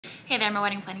Hey there, my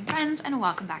wedding planning friends, and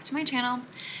welcome back to my channel.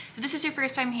 If this is your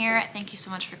first time here, thank you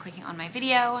so much for clicking on my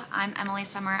video. I'm Emily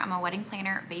Summer. I'm a wedding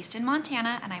planner based in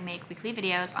Montana, and I make weekly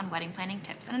videos on wedding planning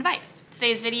tips and advice.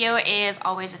 Today's video is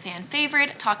always a fan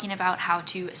favorite, talking about how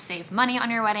to save money on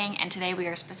your wedding, and today we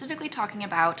are specifically talking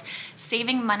about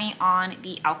saving money on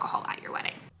the alcohol at your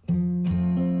wedding.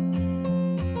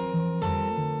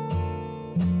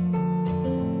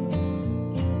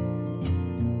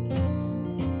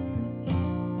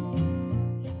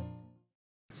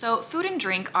 So food and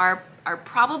drink are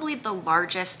probably the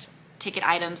largest ticket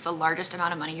items, the largest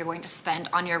amount of money you're going to spend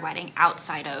on your wedding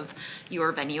outside of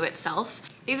your venue itself.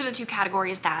 These are the two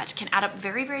categories that can add up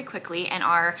very, very quickly and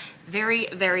are very,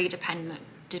 very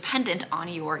dependent on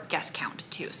your guest count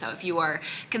too. So if you are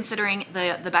considering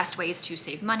the best ways to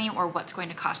save money or what's going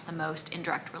to cost the most in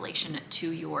direct relation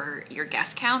to your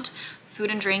guest count, food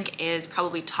and drink is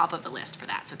probably top of the list for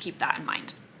that. So keep that in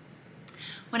mind.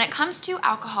 When it comes to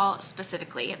alcohol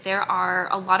specifically, there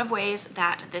are a lot of ways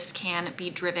that this can be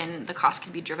driven, the cost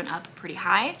can be driven up pretty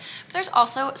high, but there's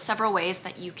also several ways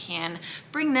that you can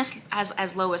bring this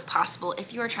as low as possible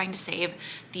if you are trying to save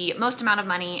the most amount of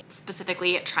money,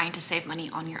 specifically trying to save money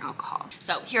on your alcohol.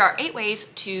 So here are 8 ways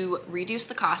to reduce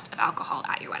the cost of alcohol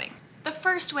at your wedding. The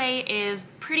first way is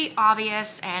pretty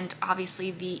obvious and obviously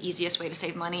the easiest way to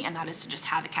save money, and that is to just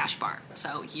have a cash bar.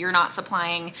 So you're not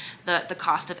supplying the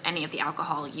cost of any of the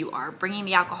alcohol. You are bringing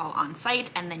the alcohol on site,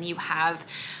 and then you have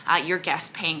your guests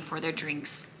paying for their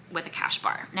drinks with a cash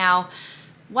bar. Now,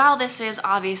 while this is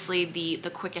obviously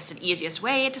the quickest and easiest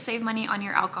way to save money on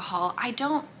your alcohol, I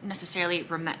don't necessarily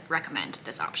recommend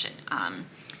this option.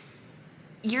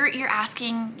 You're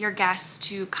asking your guests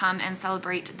to come and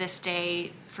celebrate this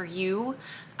day for you.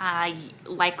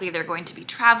 Likely they're going to be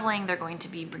traveling, they're going to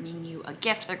be bringing you a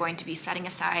gift, they're going to be setting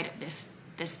aside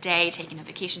this day, taking a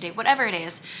vacation day, whatever it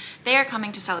is, they are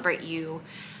coming to celebrate you.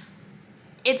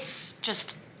 It's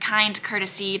just kind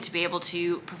courtesy to be able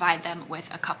to provide them with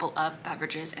a couple of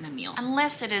beverages and a meal.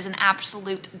 Unless it is an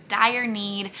absolute dire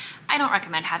need, I don't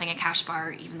recommend having a cash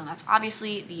bar, even though that's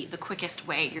obviously the quickest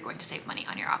way you're going to save money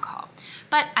on your alcohol.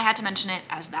 But I had to mention it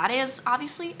as that is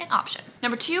obviously an option.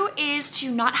 Number 2 is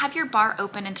to not have your bar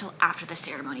open until after the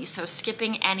ceremony. So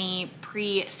skipping any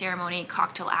pre-ceremony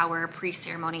cocktail hour,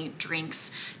 pre-ceremony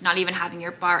drinks, not even having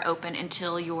your bar open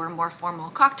until your more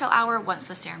formal cocktail hour once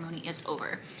the ceremony is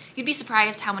over. You'd be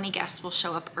surprised how many guests will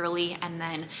show up early and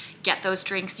then get those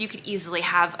drinks. You could easily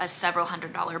have a several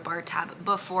 $100 bar tab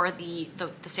before the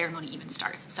ceremony even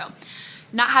starts. So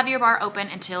not have your bar open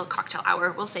until cocktail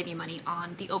hour will save you money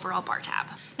on the overall bar tab.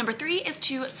 Number 3 is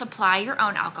to supply your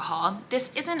own alcohol.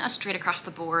 This isn't a straight across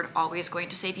the board always going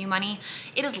to save you money.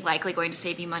 It is likely going to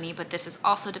save you money, but this is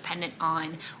also dependent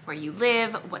on where you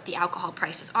live, what the alcohol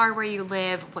prices are where you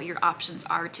live, what your options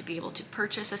are to be able to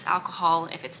purchase this alcohol,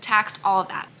 if it's taxed, all of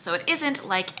that. So it isn't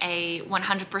like a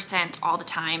 100% all the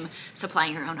time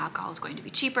supplying your own alcohol is going to be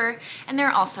cheaper, and there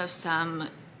are also some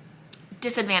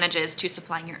disadvantages to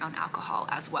supplying your own alcohol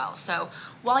as well. So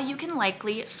while you can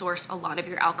likely source a lot of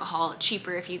your alcohol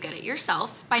cheaper if you get it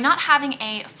yourself, by not having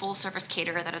a full service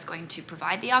caterer that is going to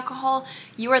provide the alcohol,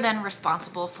 you are then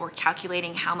responsible for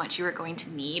calculating how much you are going to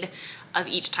need of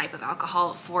each type of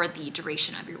alcohol for the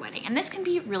duration of your wedding. And this can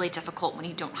be really difficult when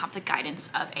you don't have the guidance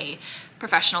of a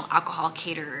professional alcohol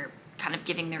caterer kind of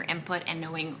giving their input and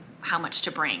knowing how much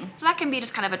to bring. So that can be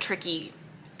just kind of a tricky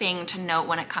thing to note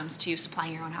when it comes to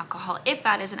supplying your own alcohol if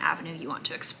that is an avenue you want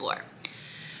to explore.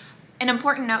 An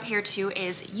important note here too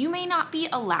is you may not be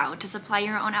allowed to supply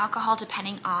your own alcohol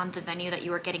depending on the venue that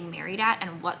you are getting married at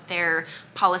and what their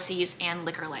policies and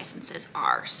liquor licenses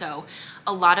are. So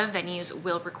a lot of venues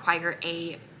will require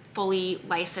a fully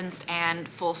licensed and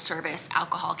full service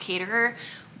alcohol caterer,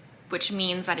 which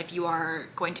means that if you are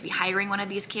going to be hiring one of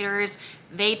these caterers,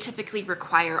 they typically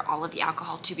require all of the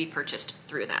alcohol to be purchased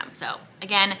through them. So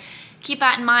again, keep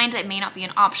that in mind. It may not be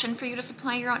an option for you to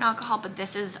supply your own alcohol, but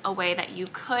this is a way that you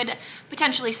could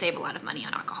potentially save a lot of money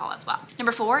on alcohol as well.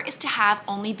 Number 4 is to have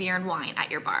only beer and wine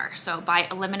at your bar. So by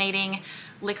eliminating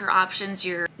liquor options,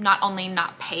 you're not only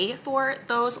not pay for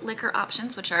those liquor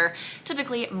options, which are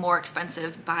typically more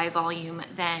expensive by volume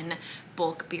than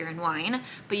bulk beer and wine,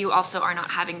 but you also are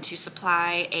not having to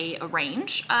supply a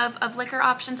range of liquor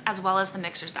options as well as the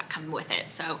mixers that come with it.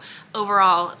 So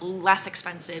overall, less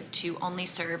expensive to only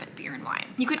serve beer and wine.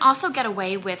 You can also get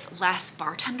away with less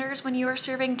bartenders when you are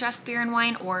serving just beer and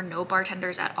wine, or no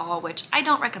bartenders at all, which I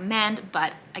don't recommend,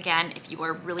 but again, if you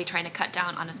are really trying to cut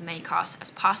down on as many costs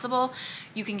as possible,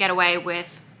 you can get away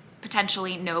with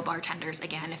potentially no bartenders,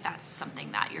 again, if that's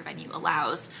something that your venue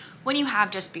allows. When you have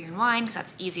just beer and wine, because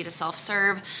that's easy to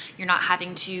self-serve, you're not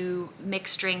having to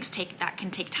mix drinks. That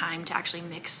can take time to actually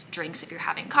mix drinks if you're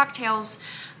having cocktails.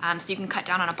 So you can cut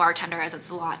down on a bartender, as it's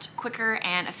a lot quicker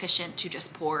and efficient to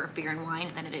just pour beer and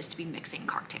wine than it is to be mixing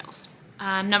cocktails.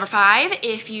 Number 5,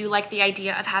 if you like the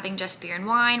idea of having just beer and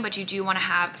wine, but you do want to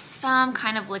have some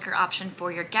kind of liquor option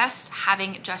for your guests,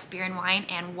 having just beer and wine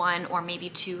and 1 or maybe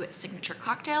 2 signature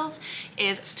cocktails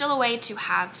is still a way to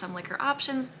have some liquor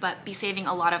options, but be saving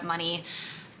a lot of money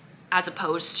as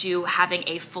opposed to having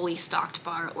a fully stocked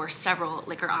bar or several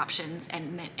liquor options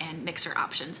and mixer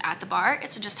options at the bar.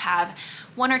 It's to just have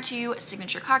 1 or 2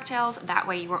 signature cocktails. That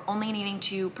way you are only needing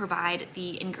to provide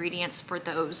the ingredients for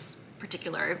those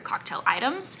particular cocktail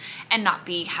items and not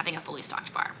be having a fully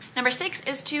stocked bar. Number 6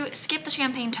 is to skip the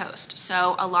champagne toast.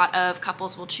 So a lot of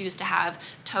couples will choose to have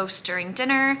toast during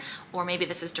dinner, or maybe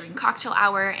this is during cocktail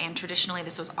hour, and traditionally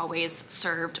this was always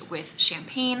served with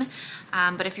champagne.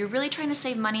 But if you're really trying to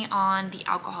save money on the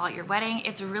alcohol at your wedding,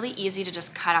 it's really easy to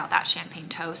just cut out that champagne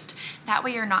toast. That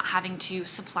way you're not having to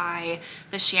supply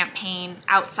the champagne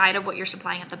outside of what you're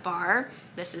supplying at the bar.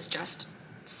 This is just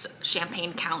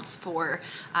champagne counts for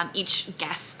each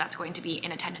guest that's going to be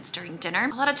in attendance during dinner.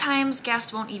 A lot of times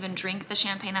guests won't even drink the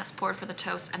champagne that's poured for the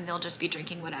toast, and they'll just be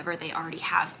drinking whatever they already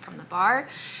have from the bar,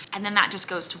 and then that just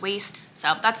goes to waste.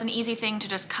 So that's an easy thing to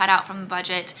just cut out from the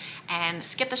budget and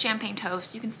skip the champagne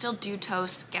toast. You can still do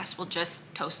toast. Guests will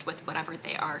just toast with whatever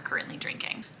they are currently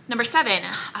drinking. Number 7,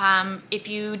 if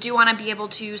you do want to be able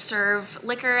to serve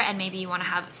liquor and maybe you want to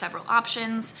have several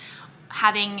options,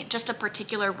 having just a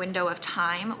particular window of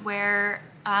time where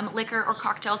liquor or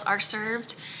cocktails are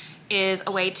served is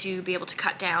a way to be able to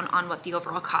cut down on what the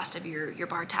overall cost of your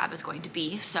bar tab is going to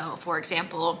be. So for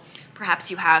example,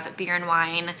 perhaps you have beer and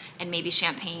wine and maybe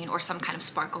champagne or some kind of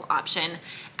sparkle option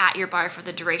at your bar for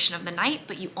the duration of the night,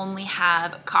 but you only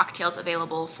have cocktails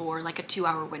available for like a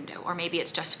 2-hour window, or maybe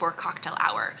it's just for cocktail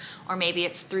hour, or maybe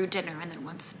it's through dinner, and then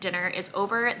once dinner is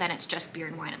over, then it's just beer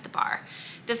and wine at the bar.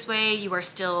 This way you are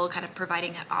still kind of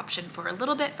providing that option for a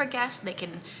little bit for guests. They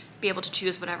can be able to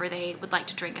choose whatever they would like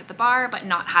to drink at the bar, but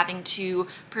not having to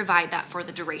provide that for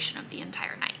the duration of the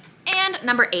entire night. And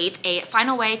number 8, a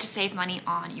final way to save money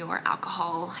on your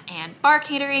alcohol and bar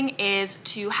catering is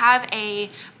to have a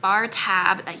bar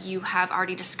tab that you have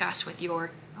already discussed with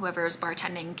whoever is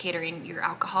bartending, catering your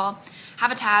alcohol.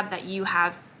 Have a tab that you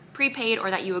have prepaid or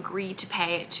that you agree to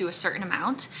pay to a certain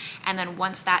amount, and then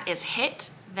once that is hit,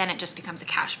 then it just becomes a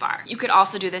cash bar. You could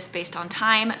also do this based on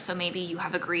time, so maybe you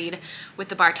have agreed with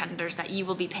the bartenders that you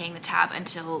will be paying the tab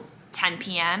until 10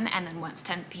 p.m. and then once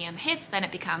 10 p.m. hits, then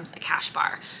it becomes a cash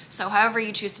bar. So however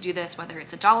you choose to do this, whether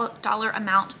it's a dollar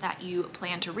amount that you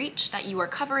plan to reach that you are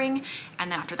covering,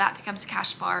 and then after that becomes a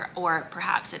cash bar, or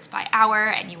perhaps it's by hour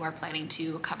and you are planning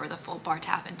to cover the full bar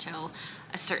tab until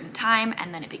a certain time,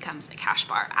 and then it becomes a cash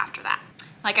bar after that.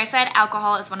 Like I said,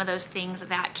 alcohol is one of those things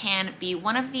that can be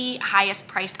one of the highest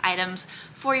priced items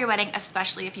for your wedding,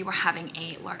 especially if you were having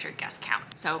a larger guest count.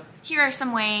 So here are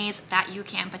some ways that you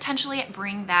can potentially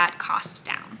bring that cost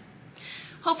down.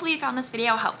 Hopefully you found this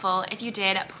video helpful. If you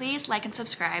did, please like and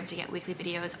subscribe to get weekly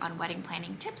videos on wedding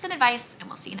planning tips and advice, and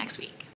we'll see you next week.